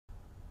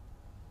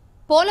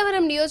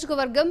పోలవరం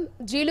నియోజకవర్గం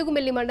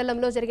జీలుగుమిల్లి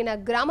మండలంలో జరిగిన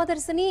గ్రామ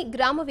దర్శిని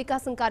గ్రామ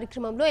వికాసం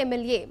కార్యక్రమంలో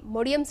ఎమ్మెల్యే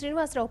మోడియం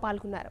శ్రీనివాస రావు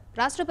పాల్గొన్నారు.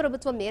 రాష్ట్ర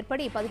ప్రభుత్వం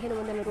ఏర్పడి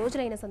 1500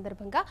 రోజులైన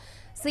సందర్భంగా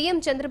సీఎం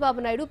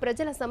చంద్రబాబు నాయుడు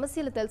ప్రజల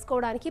సమస్యలు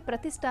తెలుసుకోవడానికి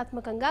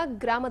ప్రతిష్టాత్మకంగా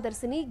గ్రామ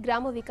దర్శిని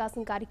గ్రామ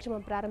వికాసం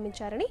కార్యక్రమం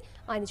ప్రారంభించారని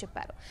ఆయన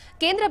చెప్పారు.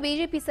 కేంద్ర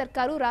బీజేపీ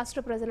సర్కారు రాష్ట్ర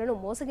ప్రజలను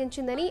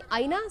మోసగించిందని,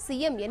 అయినా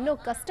సీఎం ఎన్నో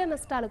కష్ట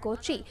నష్టాలు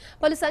కోర్చి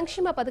పలు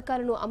సంక్షేమ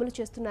పథకాలను అమలు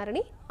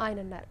చేస్తున్నారని ఆయన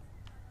అన్నారు.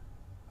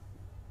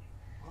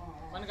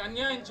 మనకి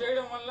అన్యాయం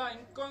చేయడం వల్ల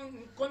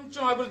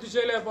ఇంకొంచెం అభివృద్ధి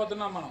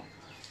చేయలేకపోతున్నాం. మనం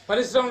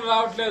పరిశ్రమలు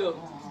రావట్లేదు,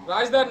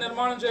 రాజధాని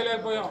నిర్మాణం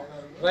చేయలేకపోయాం,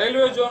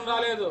 రైల్వే జోన్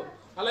రాలేదు,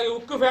 అలాగే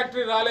ఉక్కు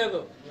ఫ్యాక్టరీ రాలేదు,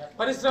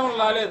 పరిశ్రమలు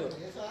రాలేదు.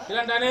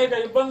 ఇలాంటి అనేక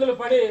ఇబ్బందులు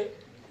పడి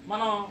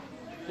మనం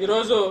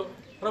ఈరోజు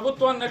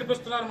ప్రభుత్వాన్ని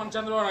నడిపిస్తున్నారు మన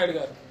చంద్రబాబు నాయుడు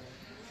గారు.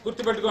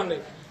 గుర్తుపెట్టుకోండి,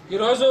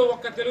 ఈరోజు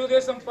ఒక్క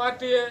తెలుగుదేశం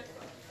పార్టీయే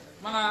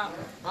మన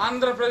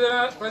ఆంధ్ర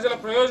ప్రజల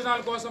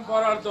ప్రయోజనాల కోసం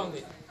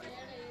పోరాడుతోంది.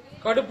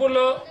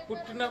 కడుపులో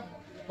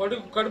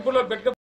బిడ్డ